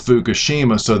coast of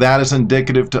Fukushima. So that is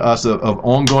indicative to us of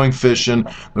ongoing fission.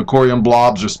 The corium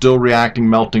blobs are still reacting,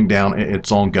 melting down.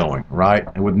 It's ongoing, right?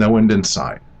 And with no end in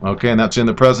sight. Okay, and that's in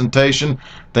the presentation.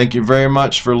 Thank you very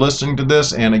much for listening to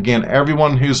this. And again,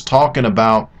 everyone who's talking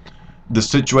about the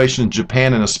situation in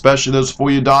Japan, and especially those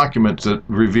FOIA documents that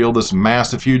reveal this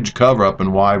massive, huge cover-up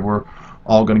and why we're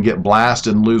all going to get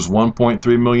blasted and lose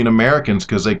 1.3 million Americans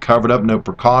because they covered up, no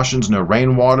precautions, no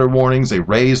rainwater warnings. They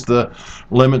raised the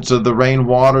limits of the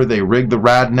rainwater. They rigged the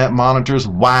RadNet monitors.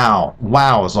 Wow.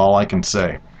 Wow is all I can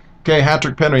say. Okay,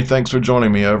 Hatrick Penry, thanks for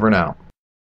joining me. Over and out.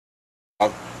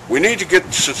 We need to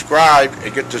get subscribed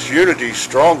and get this unity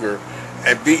stronger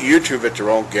and beat YouTube at their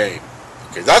own game.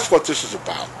 Okay, that's what this is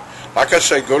about. Like I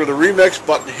say, go to the remix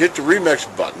button, hit the remix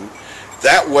button.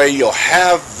 That way you'll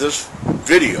have this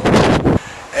video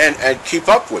and keep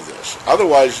up with this.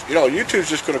 Otherwise, you know, YouTube's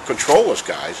just going to control us,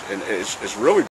 guys, and it's really